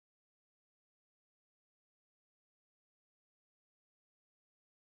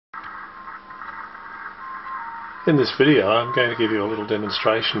In this video I'm going to give you a little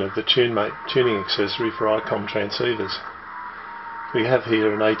demonstration of the TuneMate tuning accessory for Icom transceivers. We have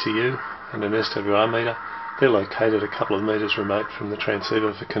here an ATU and an SWR meter. They're located a couple of metres remote from the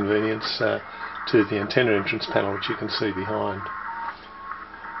transceiver for convenience to the antenna entrance panel, which you can see behind.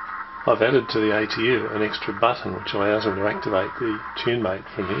 I've added to the ATU an extra button which allows me to activate the TuneMate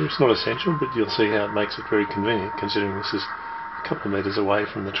from here. It's not essential, but you'll see how it makes it very convenient considering this is a couple of metres away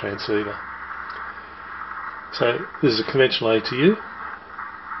from the transceiver. So this is a conventional ATU.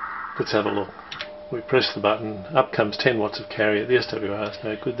 Let's have a look. We press the button, up comes 10 watts of carrier. The SWR is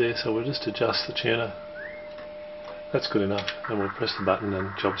no good there, so we'll just adjust the tuner. That's good enough, and we'll press the button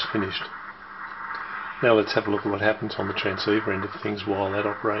and job's finished. Now let's have a look at what happens on the transceiver end of things while that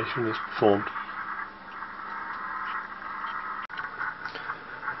operation is performed.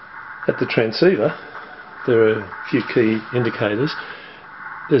 At the transceiver there are a few key indicators.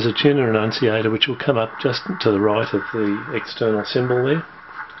 There's a tuner annunciator which will come up just to the right of the external symbol there.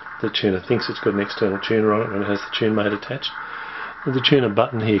 The tuner thinks it's got an external tuner on it when it has the TuneMate attached. And the tuner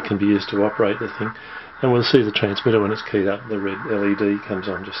button here can be used to operate the thing, and we'll see the transmitter when it's keyed up. The red LED comes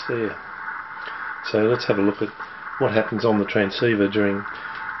on just there. So let's have a look at what happens on the transceiver during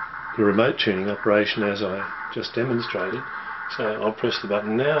the remote tuning operation as I just demonstrated. So I'll press the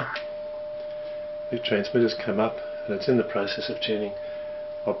button now. The transmitter's come up and it's in the process of tuning.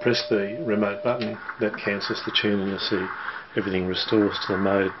 I'll press the remote button, that cancels the tune, and you'll see everything restores to the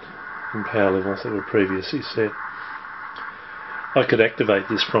mode and power levels that were previously set. I could activate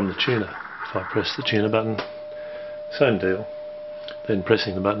this from the tuner if I press the tuner button. Same deal. Then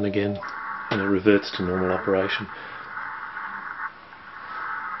pressing the button again and it reverts to normal operation.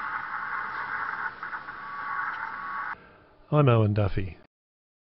 I'm Owen Duffy.